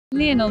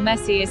Lionel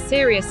Messi is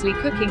seriously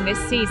cooking this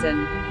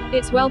season.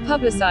 It's well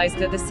publicized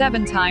that the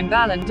 7-time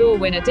Ballon d'Or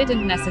winner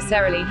didn't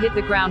necessarily hit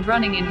the ground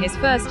running in his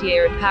first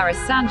year at Paris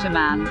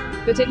Saint-Germain,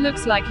 but it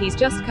looks like he's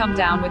just come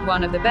down with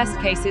one of the best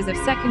cases of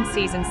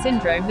second-season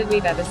syndrome that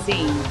we've ever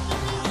seen.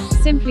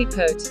 Simply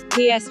put,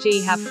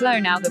 PSG have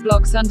flown out the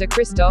blocks under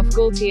Christophe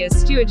Galtier's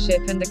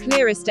stewardship, and the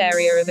clearest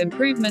area of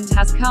improvement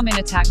has come in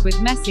attack, with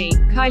Messi,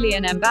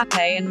 Kylian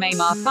Mbappe and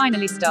Neymar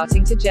finally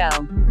starting to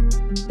gel.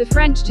 The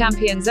French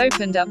champions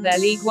opened up their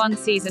Ligue 1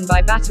 season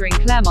by battering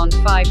Clermont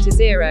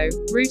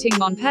 5-0, routing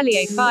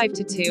Montpellier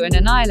 5-2 and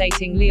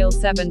annihilating Lille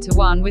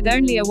 7-1, with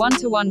only a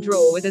 1-1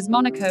 draw with AS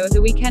Monaco at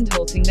the weekend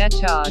halting their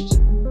charge.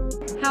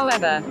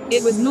 However,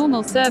 it was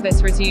normal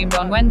service resumed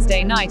on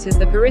Wednesday night as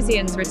the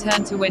Parisians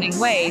returned to winning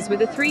ways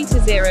with a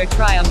 3-0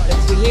 triumph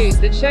at Toulouse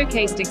that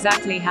showcased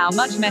exactly how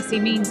much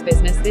Messi means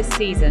business this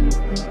season.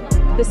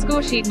 The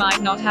scoresheet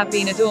might not have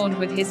been adorned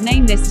with his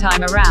name this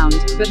time around,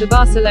 but the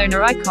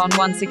Barcelona icon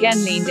once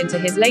again leaned into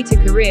his later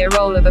career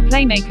role of a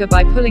playmaker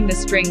by pulling the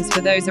strings for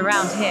those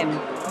around him.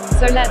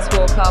 So let's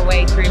walk our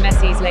way through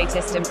Messi's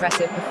latest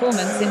impressive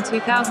performance in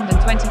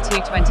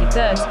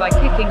 2022-23 by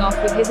kicking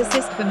off with his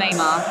assist for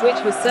Neymar,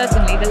 which was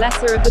certainly the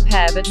lesser of the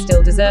pair but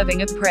still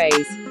deserving of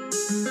praise.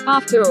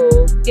 After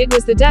all, it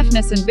was the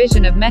deftness and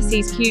vision of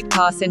Messi's cute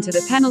pass into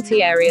the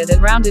penalty area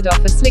that rounded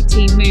off a slick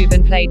team move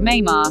and played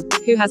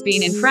Neymar, who has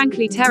been in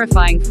frankly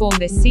terrifying form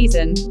this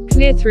season,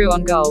 clear through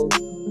on goal.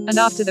 And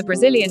after the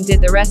Brazilian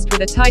did the rest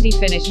with a tidy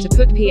finish to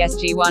put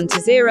PSG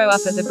 1-0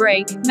 up at the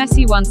break,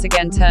 Messi once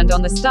again turned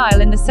on the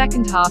style in the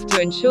second half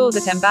to ensure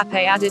that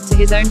Mbappe added to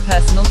his own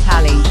personal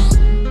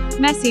tally.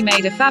 Messi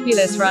made a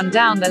fabulous run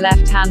down the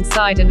left-hand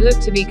side and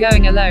looked to be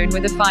going alone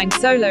with a fine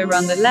solo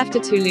run that left a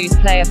Toulouse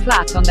player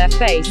flat on their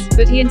face,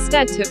 but he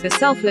instead took the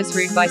selfless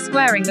route by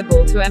squaring the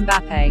ball to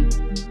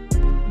Mbappe.